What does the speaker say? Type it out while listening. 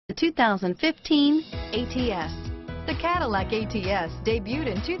The 2015 ATS. The Cadillac ATS debuted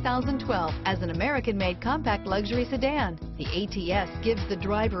in 2012 as an American-made compact luxury sedan. The ATS gives the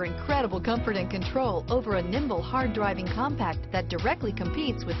driver incredible comfort and control over a nimble, hard-driving compact that directly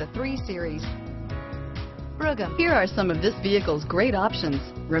competes with the 3 Series. Here are some of this vehicle's great options: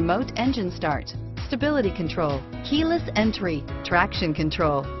 remote engine start, stability control, keyless entry, traction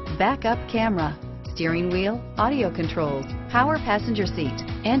control, backup camera, steering wheel audio controls, power passenger seat,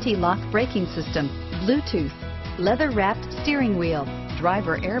 anti-lock braking system, Bluetooth, leather-wrapped steering wheel,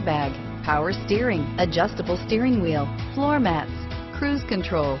 driver airbag, power steering, adjustable steering wheel, floor mats, cruise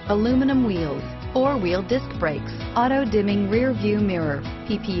control, aluminum wheels, 4-wheel disc brakes, auto-dimming rear view mirror,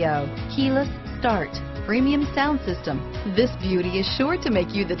 PPO, keyless start, premium sound system. This beauty is sure to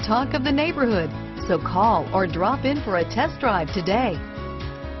make you the talk of the neighborhood. So call or drop in for a test drive today.